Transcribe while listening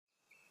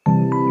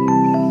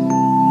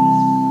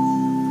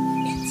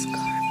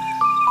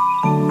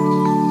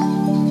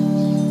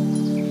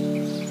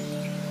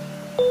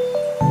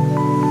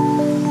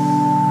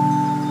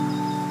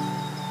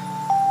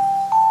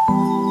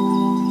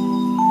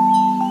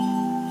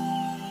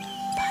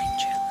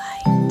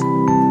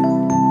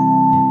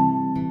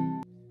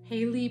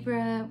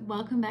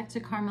welcome back to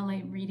Karma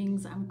Light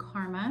Readings. I'm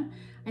Karma.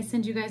 I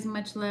send you guys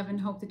much love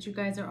and hope that you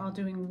guys are all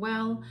doing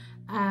well.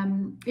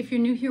 If you're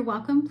new here,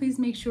 welcome. Please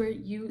make sure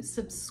you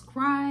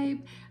subscribe,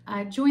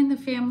 join the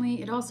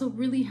family. It also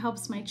really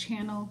helps my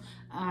channel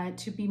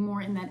to be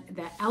more in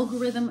that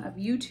algorithm of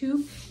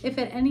YouTube. If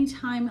at any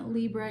time,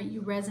 Libra,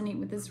 you resonate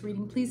with this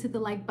reading, please hit the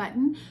like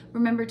button.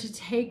 Remember to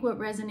take what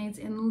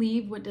resonates and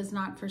leave what does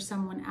not for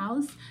someone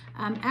else.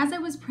 As I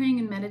was praying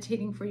and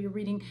meditating for your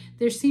reading,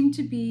 there seemed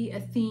to be a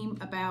theme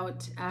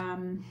about,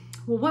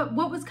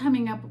 what was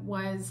coming up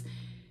was,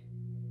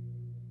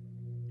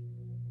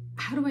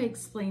 how do I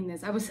explain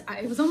this? It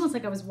was almost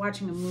like I was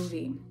watching a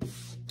movie,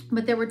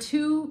 but there were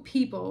two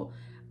people.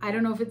 I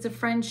don't know if it's a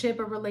friendship,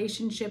 a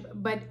relationship,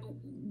 but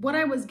what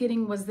I was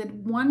getting was that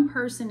one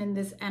person in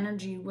this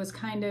energy was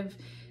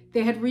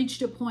they had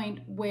reached a point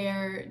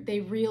where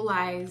they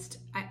realized,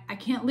 I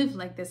can't live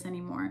like this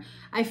anymore.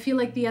 I feel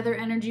like the other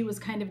energy was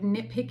kind of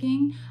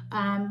nitpicking,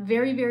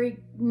 very, very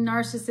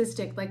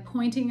narcissistic, like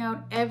pointing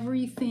out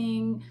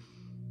everything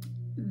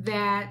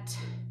that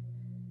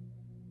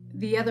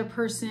the other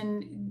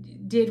person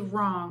did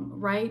wrong,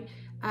 right?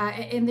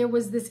 And there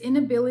was this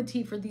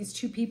inability for these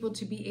two people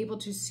to be able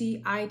to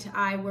see eye to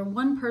eye, where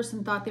one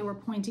person thought they were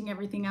pointing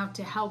everything out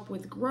to help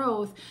with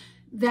growth.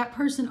 That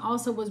person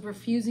also was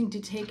refusing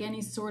to take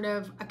any sort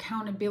of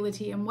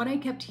accountability. And what I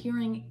kept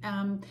hearing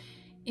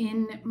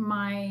in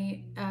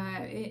my,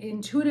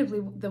 intuitively,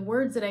 the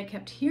words that I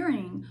kept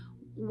hearing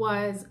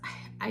was,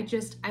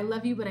 I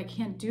love you, but I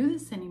can't do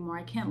this anymore.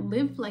 I can't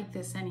live like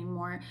this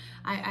anymore.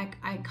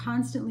 I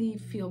constantly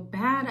feel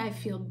bad. I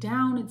feel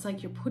down. It's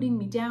like you're putting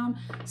me down.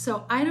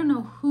 So I don't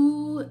know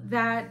who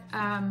that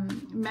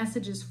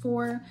message is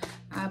for,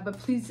 but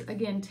please,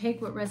 again,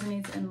 take what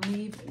resonates and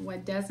leave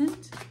what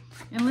doesn't.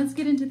 And let's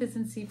get into this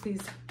and see,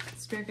 please,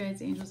 spirit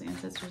guides, angels,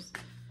 ancestors,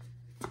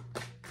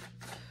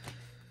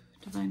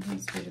 divine Holy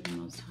Spirit of the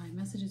Most High.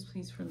 Messages,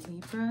 please, for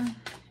Libra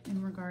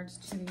in regards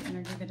to the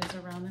energy that is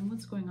around them.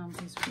 What's going on,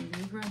 please, for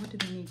Libra? What do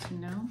they need to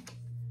know?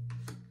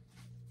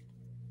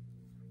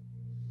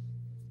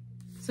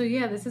 So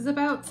yeah, this is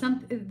about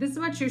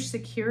your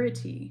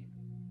security.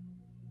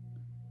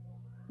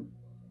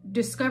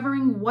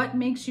 Discovering what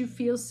makes you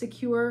feel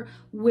secure,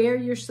 where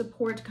your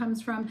support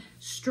comes from.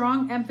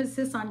 Strong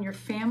emphasis on your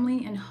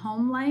family and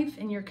home life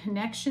and your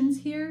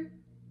connections here.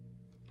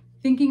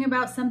 Thinking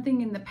about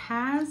something in the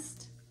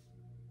past.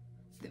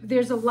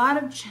 There's a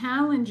lot of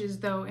challenges,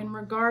 though, in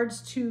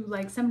regards to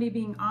like somebody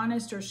being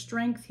honest or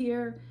strength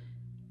here.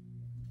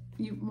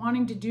 You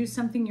wanting to do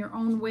something your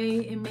own way.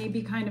 It may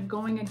be kind of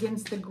going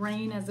against the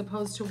grain as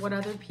opposed to what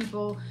other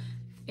people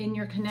in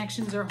your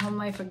connections or home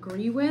life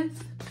agree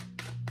with.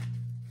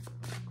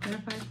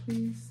 Clarify,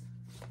 please.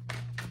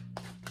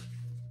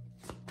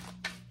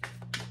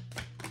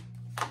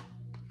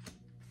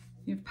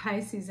 You have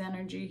Pisces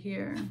energy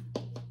here.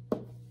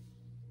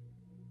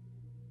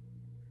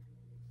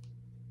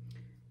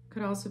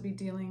 Could also be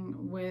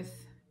dealing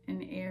with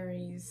an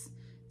Aries.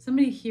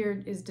 Somebody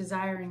here is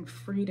desiring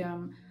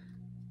freedom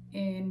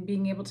in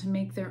being able to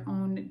make their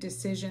own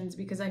decisions,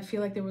 because I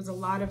feel like there was a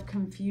lot of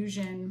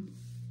confusion.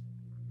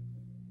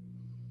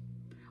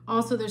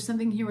 Also, there's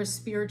something here with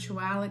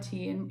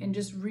spirituality and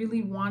just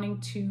really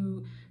wanting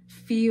to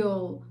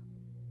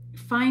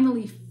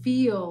finally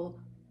feel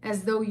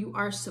as though you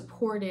are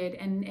supported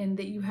and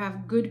that you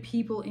have good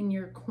people in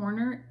your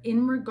corner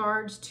in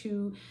regards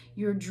to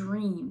your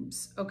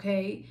dreams,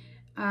 okay?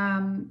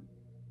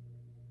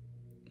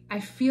 I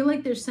feel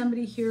like there's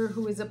somebody here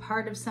who is a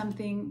part of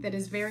something that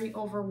is very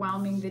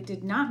overwhelming, that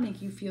did not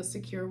make you feel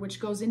secure, which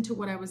goes into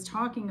what I was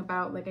talking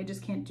about. Like, I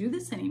just can't do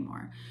this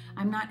anymore.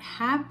 I'm not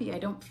happy. I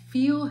don't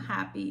feel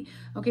happy.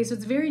 Okay, so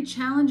it's very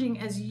challenging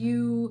as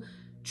you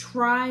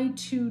try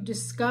to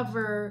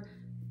discover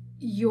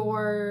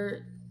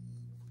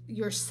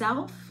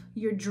yourself,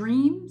 your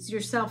dreams,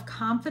 your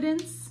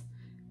self-confidence,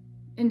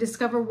 and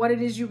discover what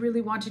it is you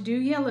really want to do.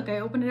 Yeah, look, I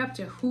open it up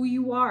to who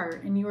you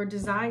are and your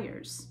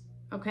desires,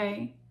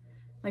 okay?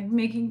 Like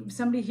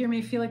somebody here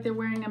may feel like they're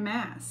wearing a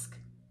mask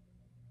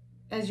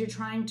as you're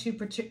trying to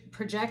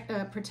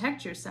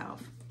protect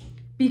yourself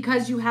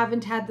because you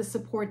haven't had the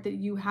support that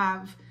you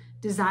have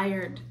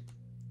desired,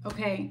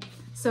 okay?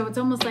 So it's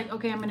almost like,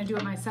 okay, I'm going to do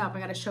it myself.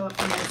 I got to show up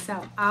for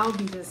myself. I'll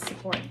be the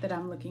support that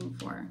I'm looking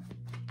for.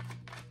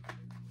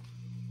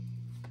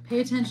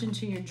 Pay attention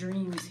to your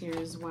dreams here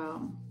as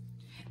well.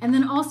 And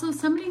then also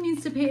somebody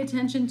needs to pay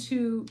attention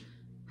to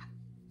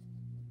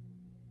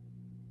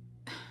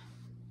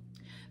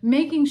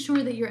making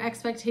sure that your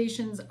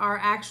expectations are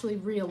actually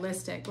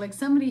realistic. Like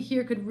somebody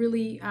here could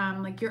really,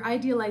 like your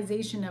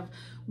idealization of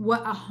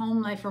what a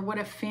home life or what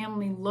a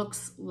family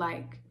looks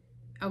like,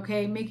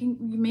 okay?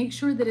 Make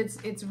sure that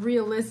it's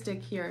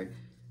realistic here.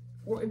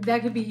 Or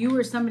that could be you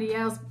or somebody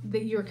else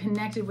that you're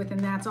connected with, and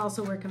that's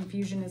also where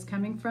confusion is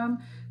coming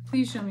from.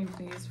 Please show me,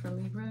 please, for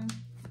Libra.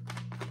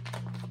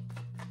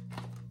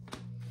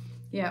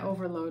 Yeah,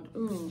 overload.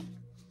 Ooh,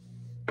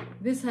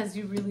 this has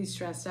you really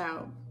stressed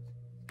out.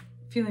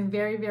 Feeling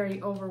very,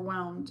 very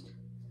overwhelmed.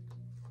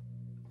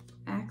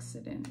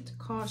 Accident,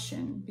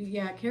 caution.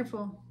 Yeah,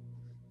 careful.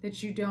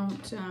 that you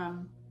don't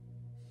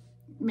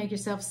make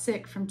yourself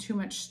sick from too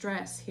much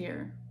stress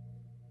here.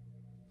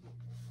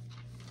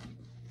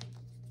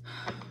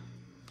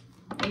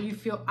 Or you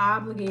feel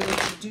obligated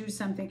to do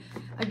something.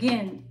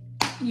 Again,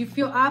 you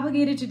feel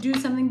obligated to do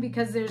something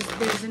because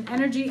there's an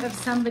energy of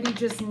somebody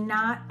just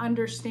not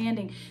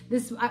understanding.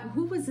 This,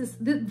 who was this?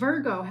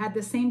 Virgo had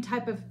the same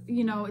type of,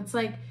 you know, it's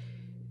like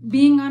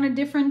being on a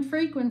different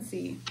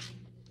frequency.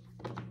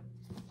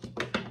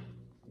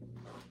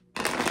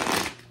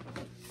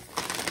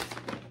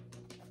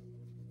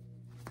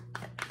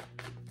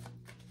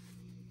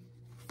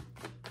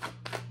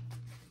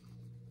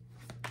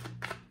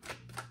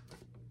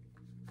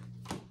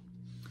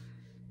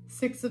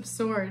 Six of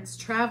Swords,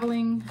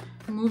 traveling,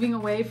 moving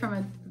away from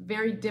a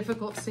very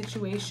difficult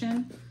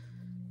situation,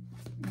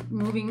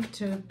 moving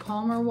to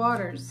calmer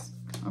waters,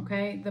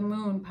 okay? The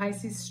Moon,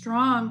 Pisces,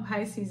 strong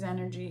Pisces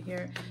energy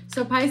here.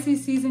 So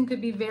Pisces season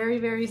could be very,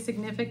 very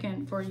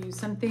significant for you.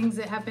 Some things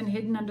that have been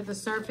hidden under the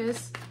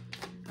surface,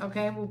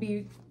 okay, will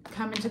be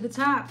coming to the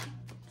top.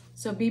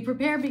 So be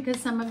prepared, because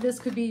some of this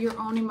could be your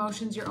own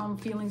emotions, your own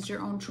feelings,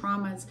 your own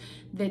traumas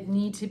that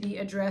need to be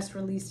addressed,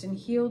 released, and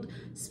healed.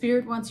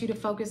 Spirit wants you to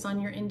focus on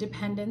your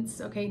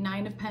independence, okay?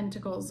 Nine of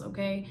Pentacles,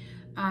 okay?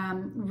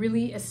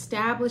 Really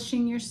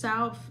establishing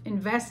yourself,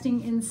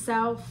 investing in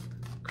self,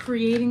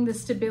 creating the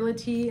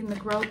stability and the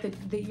growth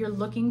that you're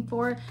looking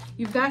for.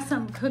 You've got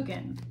something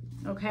cooking,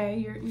 okay?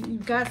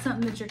 You've got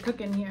something that you're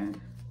cooking here.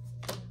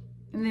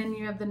 And then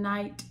you have the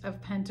Knight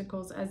of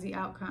Pentacles as the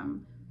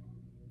outcome.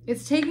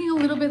 It's taking a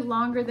little bit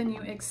longer than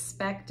you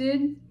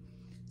expected.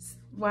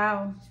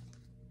 Wow.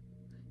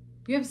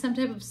 You have some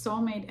type of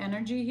soulmate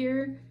energy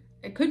here.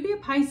 It could be a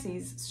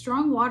Pisces.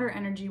 Strong water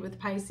energy with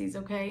Pisces,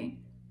 okay?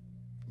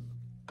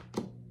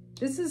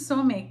 This is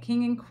soulmate,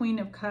 King and Queen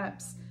of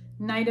Cups.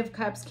 Knight of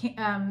Cups.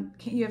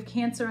 You have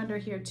Cancer under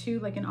here too,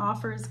 like an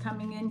offer is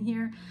coming in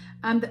here.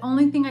 The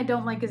only thing I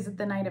don't like is that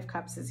the Knight of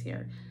Cups is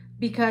here,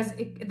 because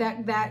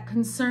that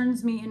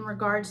concerns me in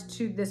regards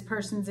to this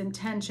person's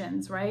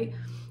intentions, right?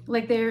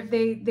 Like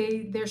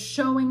they're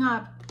showing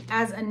up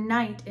as a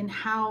knight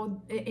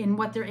in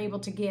what they're able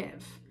to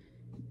give.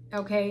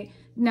 Okay,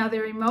 now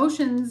their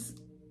emotions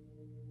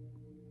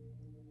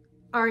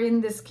are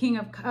in this King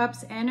of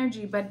Cups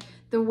energy, but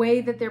the way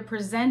that they're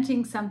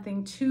presenting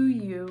something to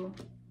you,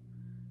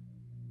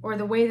 or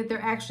the way that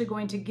they're actually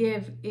going to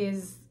give,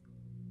 is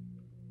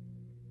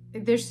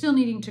they're still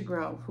needing to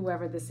grow,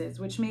 whoever this is,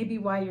 which may be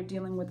why you're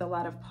dealing with a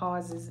lot of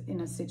pauses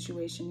in a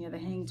situation. Yeah, the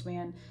Hanged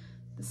Man.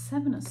 The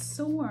Seven of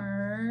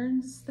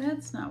Swords,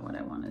 that's not what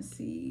I want to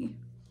see.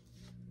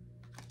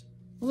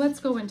 Well,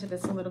 let's go into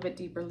this a little bit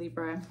deeper,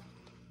 Libra,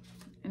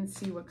 and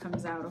see what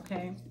comes out,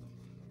 okay?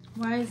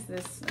 Why is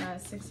this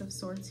Six of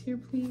Swords here,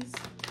 please?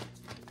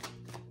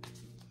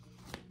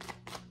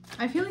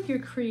 I feel like you're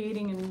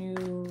creating a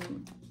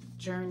new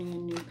journey, a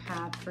new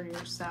path for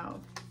yourself.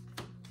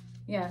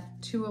 Yeah,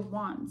 Two of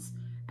Wands,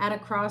 at a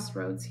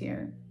crossroads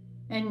here,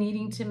 and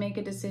needing to make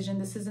a decision.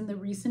 This is in the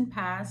recent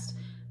past.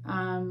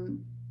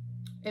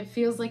 It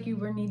feels like you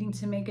were needing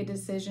to make a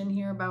decision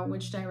here about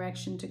which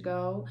direction to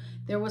go.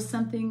 There was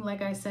something,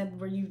 like I said,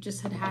 where you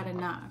just had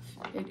enough.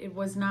 It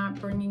was not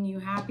bringing you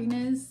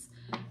happiness.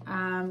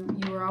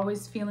 You were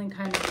always feeling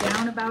kind of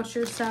down about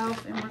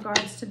yourself in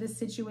regards to this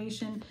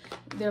situation.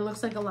 There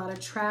looks like a lot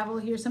of travel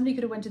here. Somebody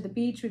could have went to the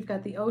beach. We've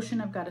got the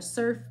ocean. I've got a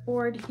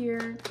surfboard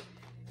here.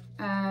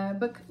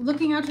 But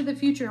looking out to the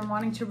future and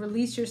wanting to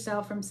release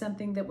yourself from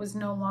something that was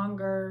no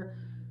longer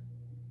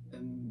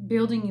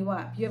building you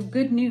up. You have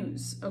good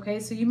news, okay?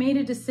 So you made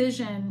a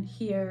decision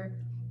here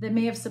that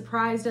may have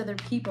surprised other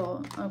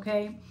people,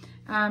 okay?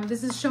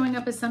 This is showing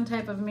up as some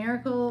type of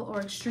miracle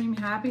or extreme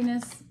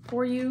happiness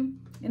for you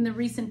in the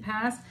recent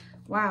past.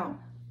 Wow.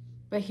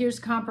 But here's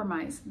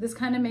compromise. This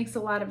kind of makes a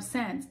lot of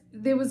sense.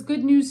 There was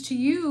good news to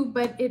you,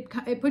 but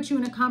it puts you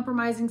in a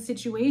compromising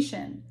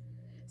situation.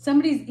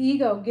 Somebody's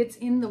ego gets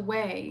in the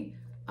way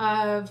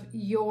of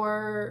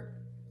your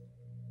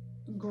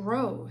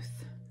growth.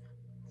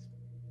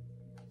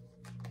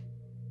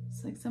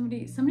 Like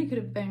somebody could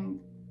have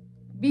been,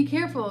 be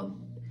careful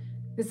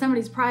that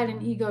somebody's pride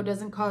and ego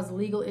doesn't cause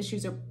legal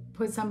issues or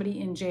put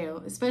somebody in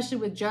jail, especially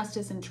with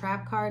Justice and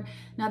Trap card.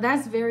 Now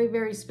that's very,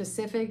 very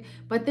specific,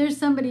 but there's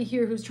somebody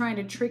here who's trying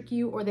to trick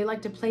you, or they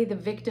like to play the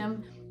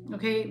victim,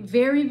 okay?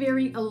 Very,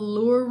 very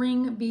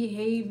alluring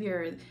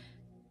behavior.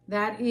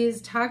 That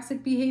is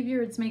toxic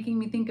behavior. It's making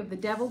me think of the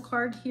Devil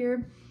card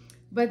here.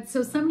 But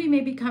so somebody may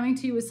be coming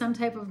to you with some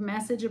type of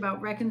message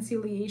about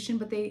reconciliation,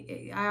 but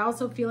I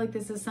also feel like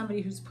this is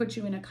somebody who's put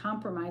you in a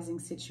compromising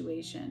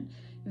situation.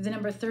 The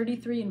number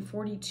 33 and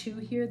 42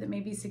 here that may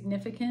be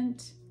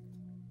significant.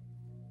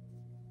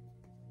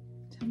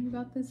 Tell me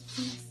about this,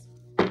 please.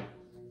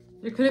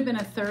 There could have been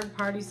a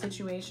third-party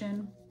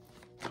situation.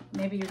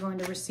 Maybe you're going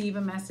to receive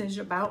a message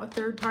about a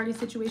third-party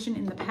situation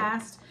in the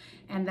past,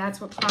 and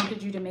that's what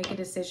prompted you to make a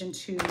decision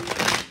to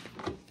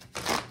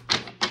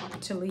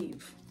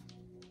leave.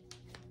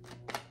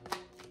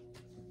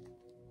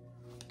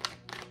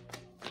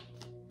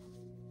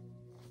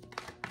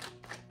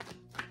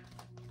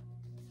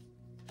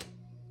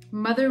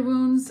 Mother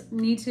wounds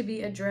need to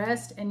be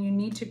addressed, and you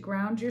need to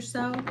ground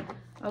yourself,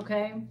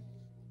 okay?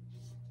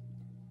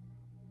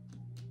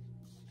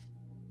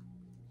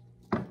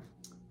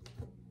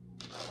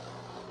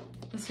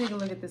 Let's take a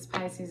look at this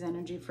Pisces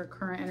energy for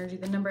current energy.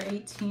 The number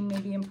 18 may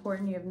be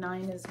important. You have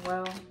 9 as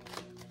well.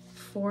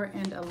 4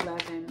 and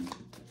 11.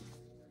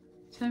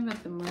 Tell me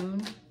about the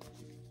moon.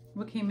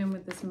 What came in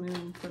with this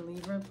moon for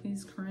Libra,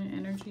 please? Current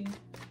energy.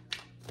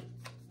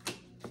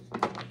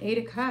 8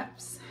 of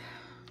Cups.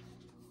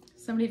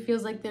 Somebody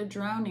feels like they're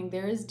drowning.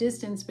 There is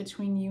distance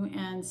between you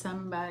and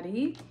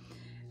somebody.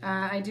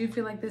 I do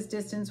feel like this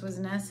distance was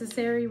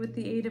necessary with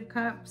the 8 of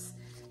Cups.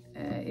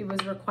 It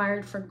was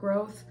required for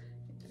growth.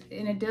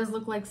 And it does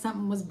look like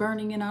something was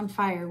burning in on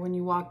fire when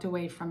you walked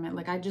away from it.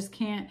 Like, I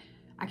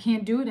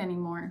can't do it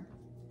anymore.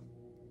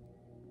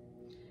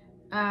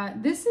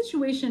 This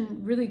situation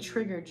really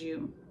triggered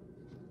you,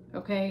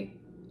 okay?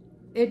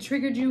 It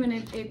triggered you, and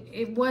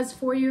it was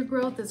for your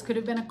growth. This could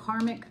have been a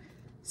karmic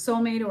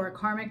soulmate or a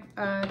karmic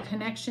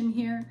connection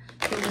here.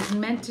 It was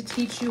meant to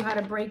teach you how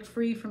to break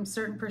free from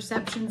certain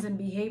perceptions and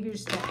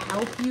behaviors to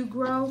help you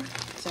grow,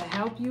 to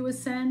help you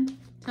ascend.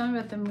 Tell me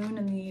about the moon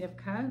and the 8 of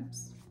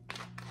Cups.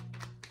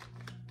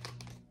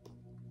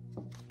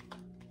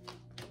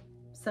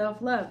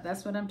 Self-love,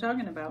 that's what I'm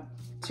talking about.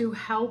 To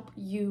help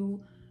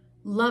you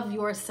love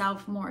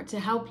yourself more, to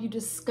help you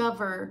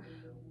discover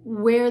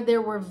where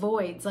there were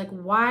voids. Like,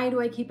 why do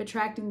I keep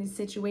attracting these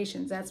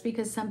situations? That's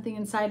because something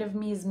inside of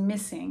me is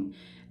missing.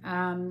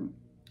 And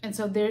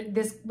so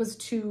this was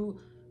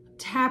to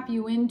tap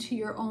you into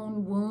your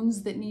own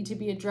wounds that need to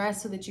be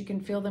addressed so that you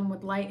can fill them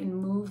with light and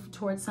move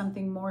towards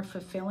something more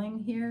fulfilling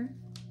here.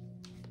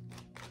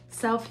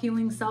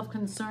 Self-healing,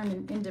 self-concern,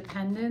 and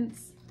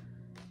independence.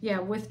 Yeah,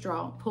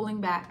 withdrawal,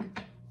 pulling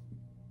back.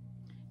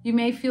 You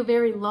may feel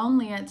very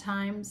lonely at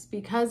times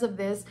because of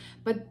this,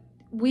 but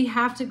we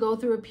have to go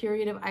through a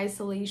period of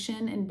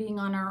isolation and being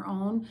on our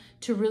own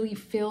to really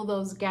fill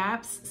those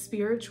gaps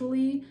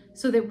spiritually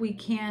so that we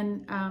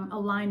can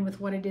align with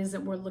what it is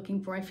that we're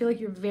looking for. I feel like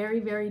you're very,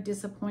 very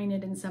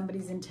disappointed in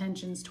somebody's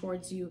intentions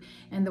towards you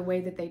and the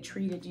way that they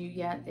treated you.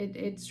 Yeah,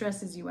 it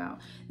stresses you out.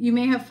 You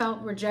may have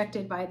felt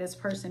rejected by this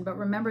person, but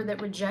remember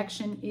that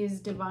rejection is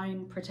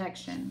divine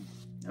protection.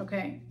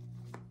 Okay.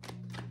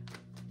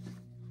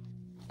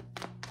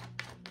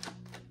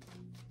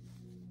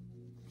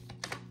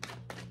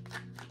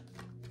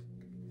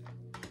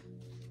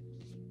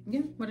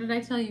 Yeah, what did I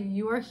tell you?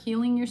 You are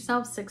healing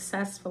yourself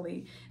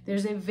successfully.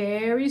 There's a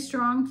very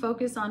strong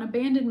focus on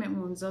abandonment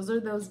wounds. Those are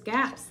those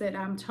gaps that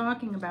I'm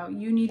talking about.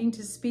 You needing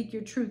to speak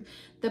your truth.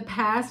 The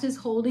past is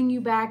holding you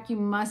back. You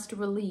must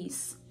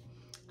release.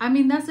 I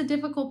mean, that's a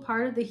difficult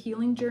part of the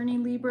healing journey,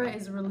 Libra,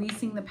 is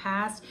releasing the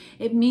past.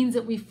 It means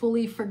that we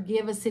fully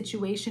forgive a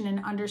situation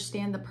and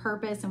understand the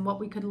purpose and what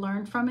we could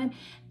learn from it.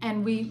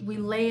 And we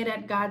lay it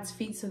at God's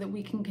feet so that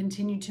we can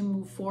continue to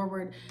move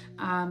forward.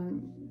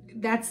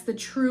 That's the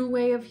true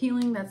way of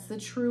healing. That's the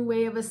true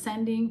way of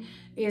ascending,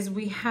 is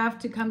we have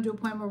to come to a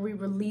point where we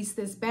release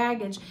this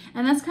baggage.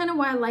 And that's kind of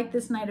why I like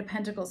this Knight of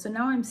Pentacles. So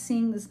now I'm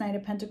seeing this Knight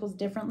of Pentacles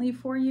differently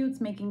for you.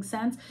 It's making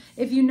sense.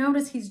 If you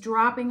notice, he's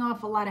dropping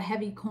off a lot of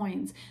heavy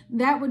coins.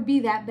 That would be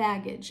that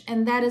baggage.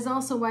 And that is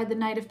also why the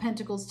Knight of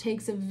Pentacles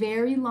takes a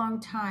very long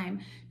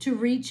time to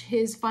reach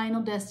his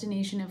final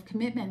destination of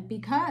commitment,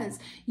 because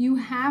you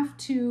have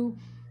to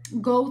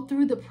go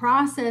through the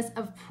process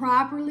of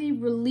properly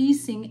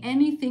releasing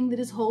anything that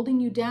is holding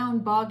you down,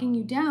 bogging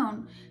you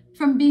down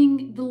from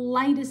being the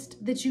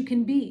lightest that you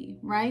can be,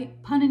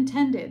 right? Pun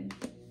intended.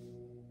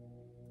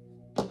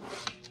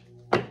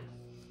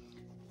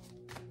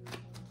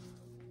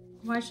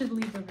 Why should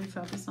Libra be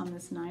focused on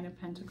this Nine of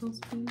Pentacles,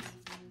 please?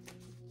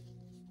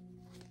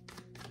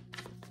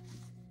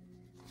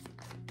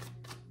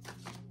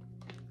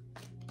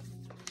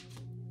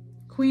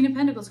 Queen of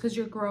Pentacles, because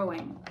you're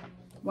growing.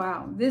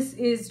 Wow, this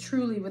is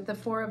truly, with the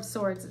Four of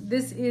Swords,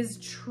 this is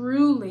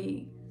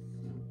truly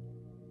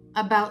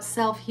about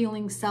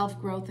self-healing,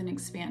 self-growth, and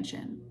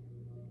expansion.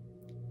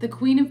 The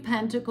Queen of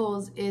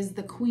Pentacles is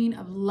the queen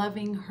of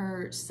loving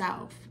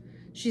herself.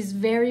 She's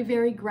very,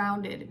 very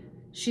grounded.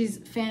 She's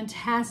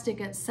fantastic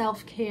at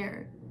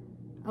self-care.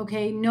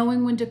 Okay,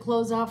 knowing when to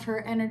close off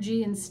her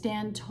energy and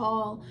stand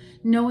tall,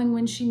 knowing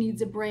when she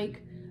needs a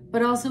break,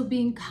 but also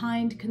being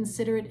kind,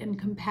 considerate, and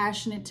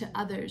compassionate to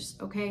others,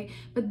 okay?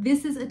 But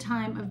this is a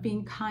time of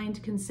being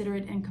kind,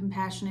 considerate, and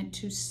compassionate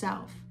to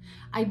self.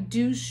 I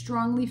do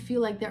strongly feel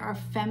like there are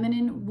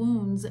feminine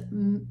wounds,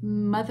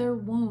 mother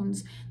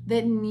wounds,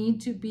 that need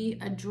to be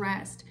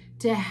addressed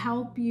to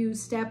help you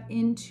step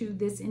into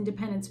this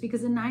independence,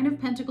 because the Nine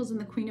of Pentacles and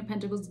the Queen of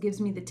Pentacles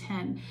gives me the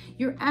 10.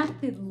 You're at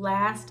the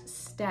last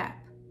step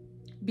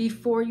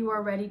before you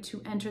are ready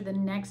to enter the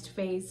next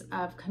phase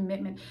of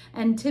commitment.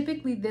 And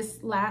typically this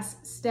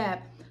last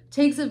step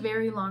takes a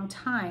very long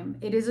time.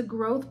 It is a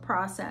growth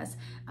process.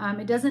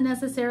 It doesn't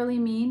necessarily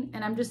mean,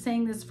 and I'm just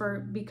saying this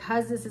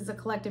because this is a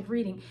collective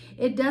reading,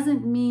 it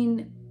doesn't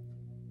mean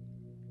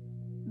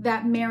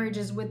that marriage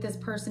is with this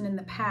person in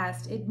the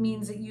past. It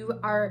means that you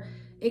are,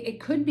 it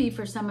could be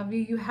for some of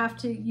you, you have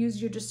to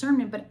use your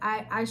discernment, but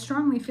I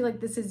strongly feel like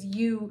this is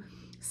you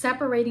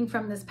separating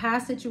from this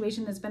past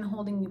situation that's been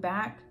holding you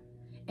back,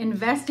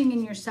 investing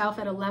in yourself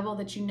at a level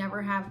that you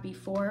never have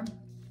before,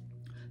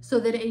 so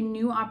that a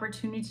new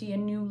opportunity, a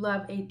new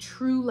love, a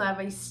true love,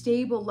 a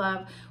stable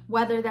love,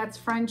 whether that's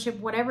friendship,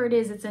 whatever it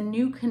is, it's a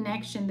new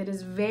connection that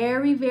is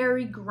very,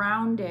 very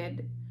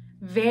grounded,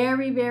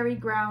 very, very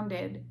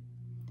grounded,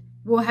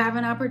 will have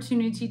an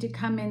opportunity to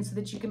come in so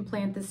that you can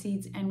plant the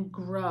seeds and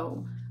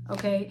grow,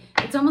 okay?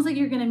 It's almost like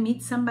you're gonna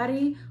meet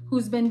somebody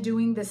who's been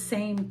doing the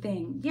same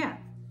thing. Yeah,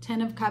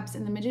 10 of Cups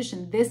and the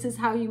Magician. This is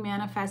how you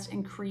manifest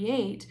and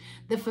create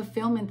the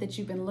fulfillment that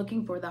you've been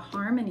looking for, the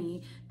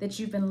harmony that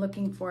you've been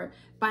looking for,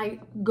 by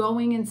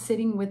going and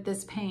sitting with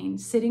this pain,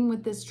 sitting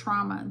with this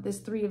trauma, this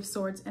 3 of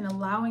Swords, and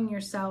allowing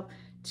yourself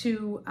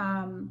to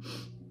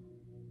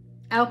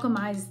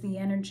alchemize the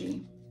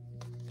energy.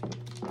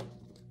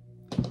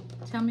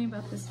 Tell me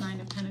about this 9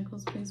 of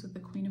Pentacles, please, with the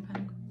Queen of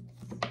Pentacles.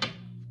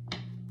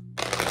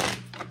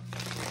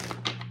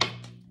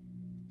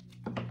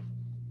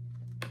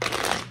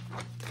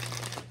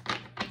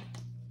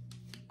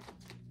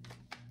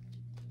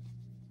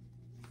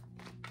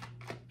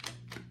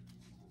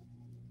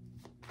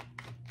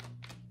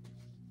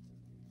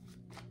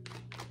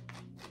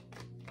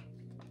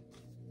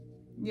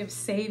 You have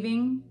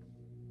saving.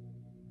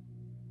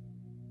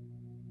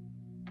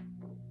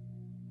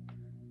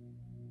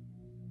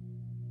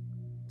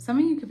 Some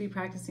of you could be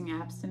practicing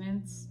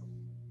abstinence,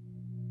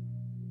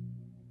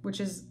 which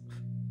is,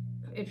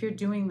 if you're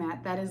doing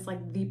that, that is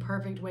like the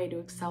perfect way to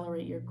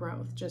accelerate your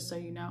growth, just so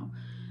you know.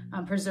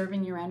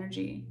 Preserving your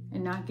energy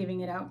and not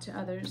giving it out to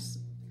others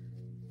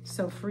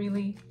so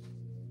freely,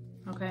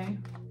 okay?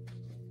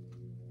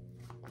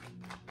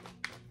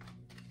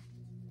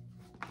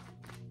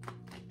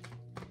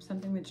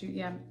 Something that you,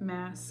 yeah,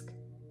 mask.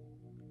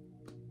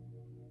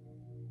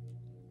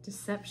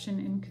 Deception,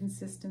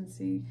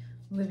 inconsistency,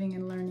 living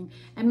and learning.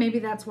 And maybe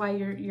that's why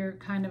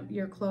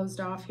you're closed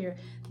off here.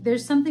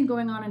 There's something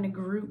going on in a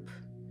group.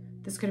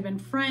 This could have been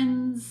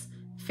friends,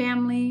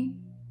 family,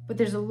 but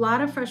there's a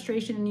lot of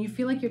frustration and you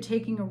feel like you're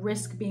taking a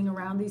risk being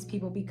around these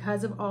people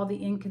because of all the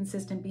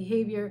inconsistent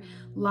behavior,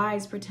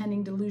 lies,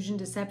 pretending, delusion,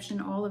 deception,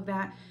 all of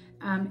that.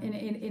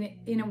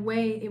 In a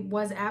way, it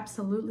was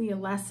absolutely a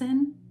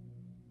lesson.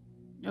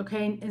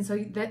 Okay, and so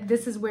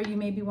this is where you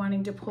may be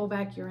wanting to pull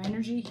back your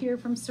energy here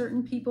from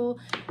certain people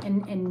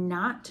and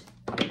not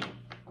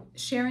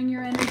sharing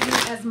your energy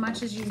as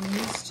much as you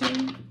used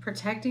to,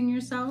 protecting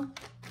yourself.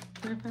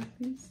 Clarify,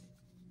 please.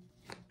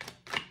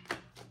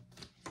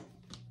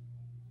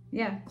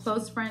 Yeah,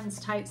 close friends,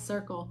 tight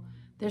circle.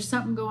 There's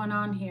something going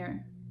on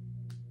here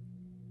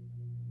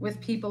with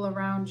people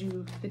around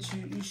you that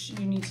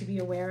you need to be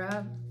aware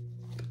of.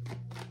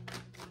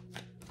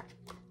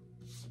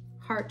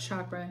 Heart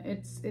chakra,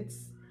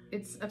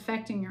 it's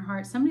affecting your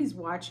heart. Somebody's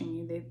watching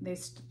you.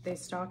 They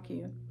stalk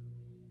you.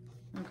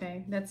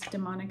 Okay, that's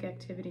demonic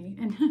activity.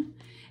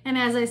 And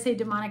as I say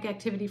demonic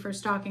activity for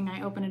stalking,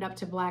 I open it up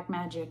to black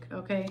magic,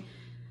 okay?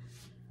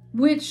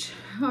 Which,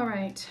 all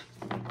right,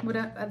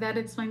 that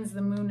explains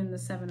the moon and the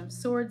 7 of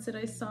Swords that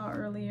I saw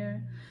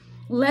earlier.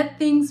 Let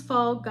things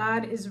fall.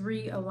 God is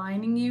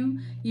realigning you.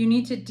 You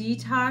need to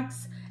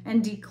detox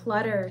and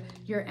declutter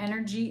your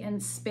energy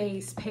and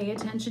space. Pay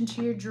attention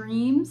to your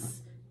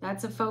dreams.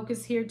 That's a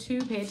focus here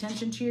too. Pay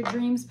attention to your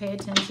dreams. Pay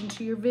attention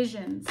to your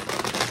visions.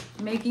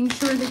 Making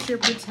sure that you're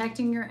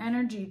protecting your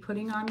energy,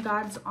 putting on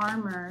God's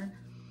armor.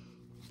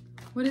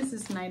 What is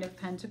this Knight of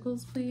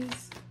Pentacles,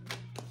 please?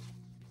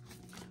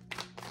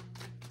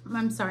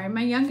 I'm sorry,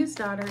 my youngest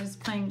daughter is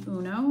playing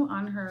Uno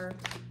on her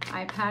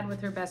iPad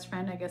with her best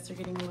friend. I guess they're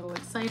getting a little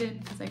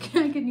excited because I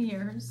can hear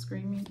her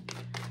screaming.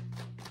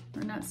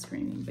 Or not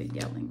screaming, but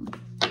yelling.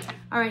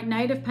 All right,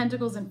 Knight of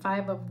Pentacles and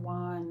 5 of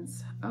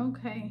Wands.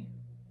 Okay.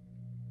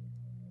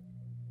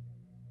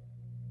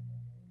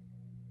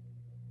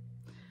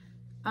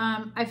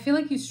 I feel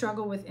like you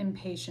struggle with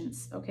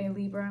impatience, okay,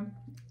 Libra?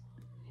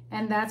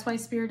 And that's why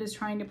Spirit is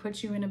trying to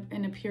put you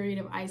in a period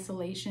of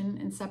isolation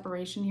and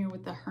separation here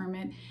with the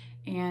Hermit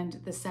and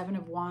the 7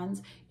 of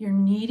Wands. You're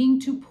needing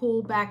to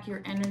pull back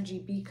your energy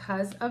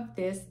because of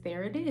this.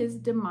 There it is,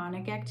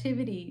 demonic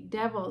activity,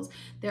 devils.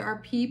 There are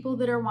people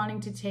that are wanting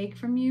to take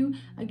from you.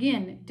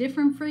 Again,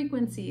 different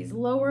frequencies,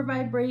 lower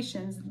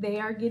vibrations. They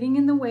are getting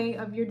in the way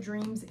of your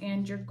dreams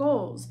and your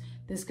goals.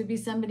 This could be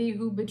somebody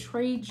who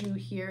betrayed you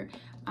here.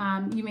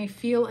 You may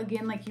feel,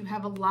 again, like you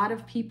have a lot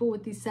of people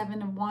with these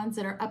 7 of Wands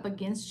that are up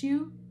against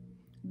you,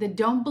 that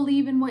don't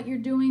believe in what you're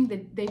doing,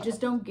 that they just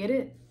don't get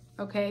it,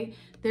 okay?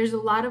 There's a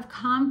lot of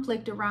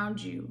conflict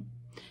around you.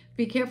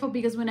 Be careful,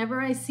 because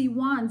whenever I see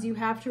wands, you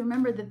have to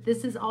remember that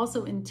this is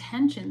also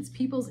intentions,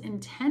 people's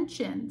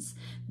intentions,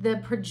 the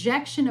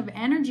projection of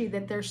energy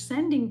that they're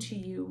sending to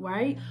you,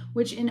 right?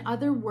 Which in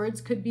other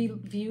words could be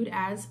viewed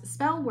as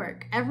spell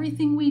work.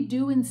 Everything we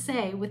do and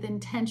say with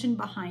intention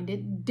behind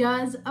it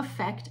does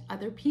affect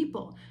other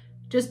people.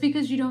 Just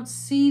because you don't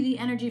see the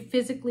energy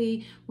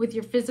physically with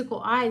your physical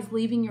eyes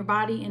leaving your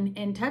body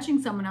and touching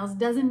someone else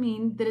doesn't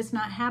mean that it's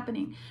not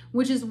happening,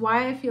 which is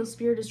why I feel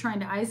Spirit is trying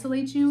to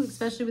isolate you,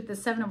 especially with the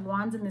Seven of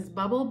Wands in this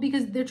bubble,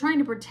 because they're trying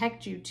to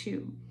protect you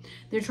too.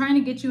 They're trying to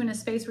get you in a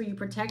space where you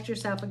protect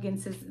yourself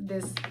against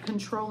this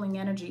controlling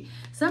energy.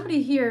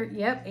 Somebody here,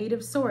 yep, Eight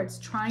of Swords,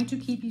 trying to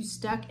keep you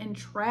stuck and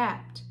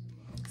trapped.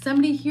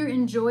 Somebody here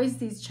enjoys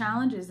these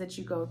challenges that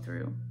you go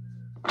through,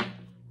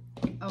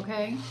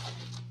 okay?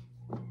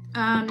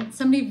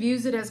 Somebody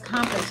views it as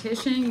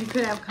competition. You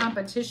could have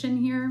competition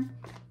here.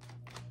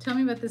 Tell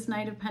me about this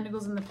Knight of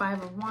Pentacles and the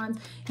Five of Wands.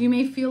 You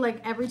may feel like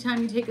every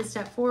time you take a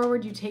step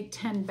forward, you take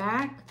 10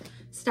 back.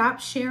 Stop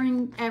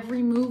sharing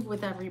every move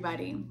with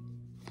everybody.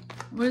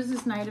 What is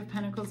this Knight of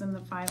Pentacles and the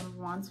Five of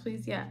Wands,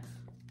 please? Yeah.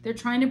 They're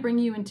trying to bring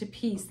you into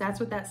peace. That's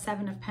what that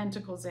Seven of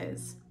Pentacles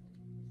is.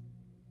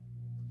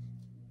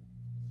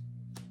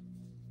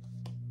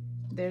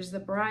 There's the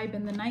bribe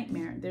and the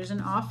nightmare. There's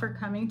an offer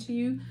coming to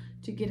you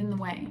to get in the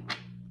way.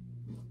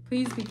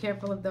 Please be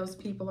careful of those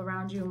people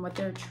around you and what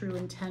their true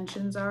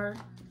intentions are,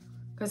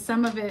 because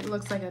some of it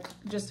looks like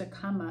just a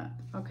come up,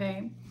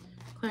 okay?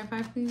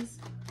 Clarify, please.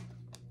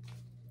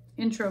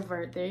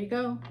 Introvert, there you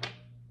go.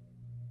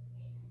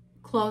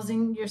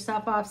 Closing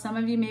yourself off. Some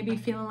of you may be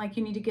feeling like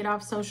you need to get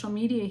off social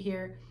media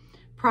here.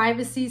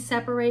 Privacy,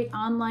 separate,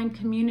 online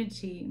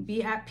community,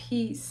 be at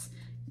peace.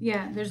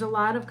 Yeah, there's a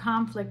lot of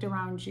conflict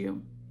around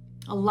you.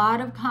 A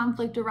lot of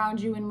conflict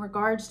around you in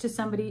regards to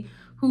somebody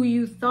who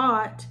you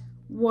thought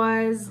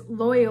was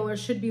loyal or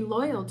should be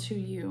loyal to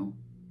you.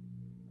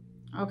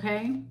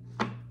 Okay?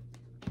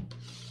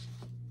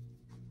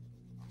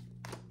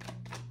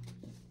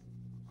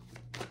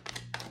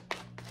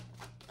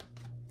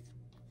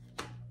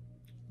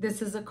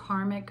 This is a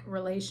karmic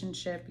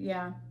relationship,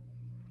 yeah.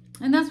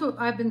 And that's what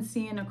I've been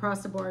seeing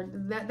across the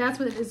board. That's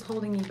what is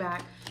holding you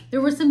back.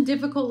 There were some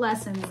difficult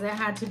lessons that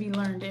had to be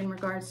learned in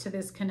regards to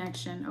this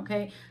connection,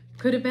 okay?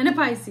 Could have been a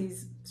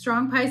Pisces,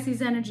 strong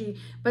Pisces energy,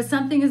 but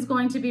something is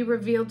going to be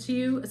revealed to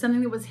you,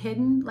 something that was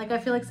hidden. Like I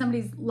feel like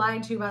somebody's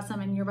lied to you about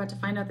something and you're about to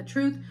find out the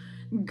truth.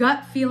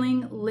 Gut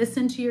feeling,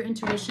 listen to your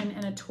intuition,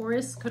 and a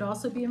Taurus could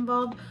also be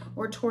involved,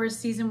 or Taurus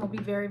season will be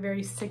very,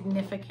 very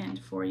significant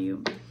for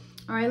you.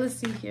 All right, let's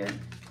see here.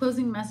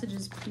 Closing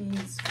messages,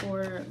 please,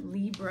 for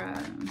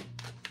Libra.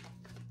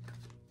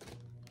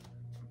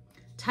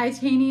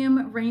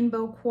 Titanium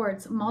rainbow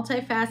quartz,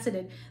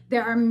 multifaceted.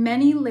 There are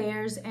many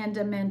layers and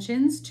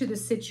dimensions to the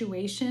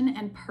situation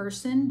and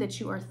person that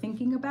you are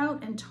thinking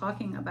about and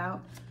talking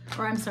about,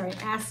 or I'm sorry,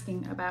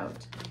 asking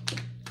about.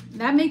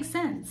 That makes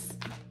sense.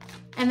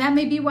 And that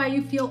may be why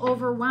you feel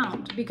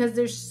overwhelmed, because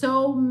there's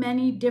so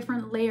many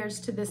different layers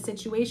to this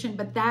situation,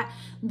 but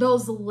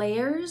those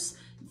layers,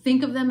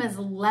 think of them as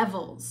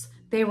levels.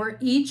 They were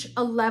each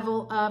a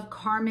level of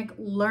karmic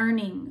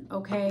learning,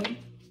 okay?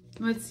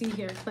 Let's see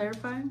here,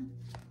 clarify.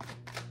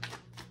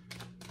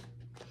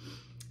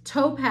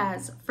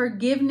 Topaz,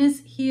 forgiveness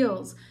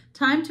heals.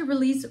 Time to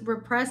release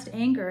repressed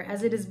anger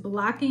as it is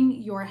blocking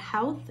your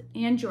health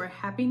and your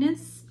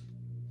happiness.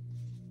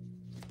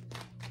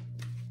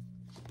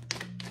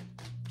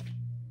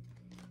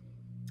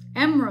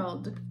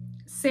 Emerald,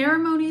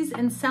 ceremonies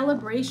and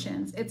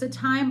celebrations. It's a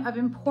time of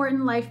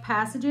important life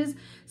passages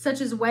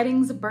such as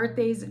weddings,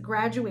 birthdays,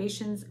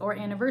 graduations, or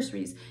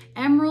anniversaries.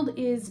 Emerald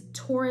is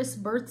Taurus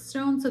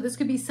birthstone, so this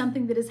could be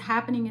something that is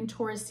happening in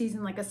Taurus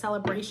season, like a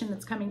celebration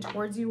that's coming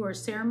towards you or a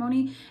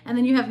ceremony. And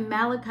then you have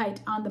malachite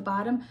on the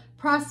bottom.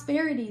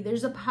 Prosperity,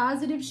 there's a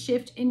positive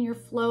shift in your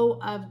flow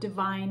of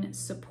divine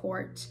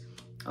support.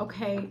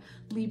 Okay,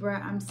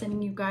 Libra, I'm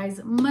sending you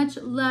guys much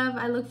love.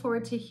 I look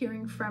forward to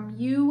hearing from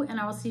you, and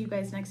I will see you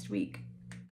guys next week.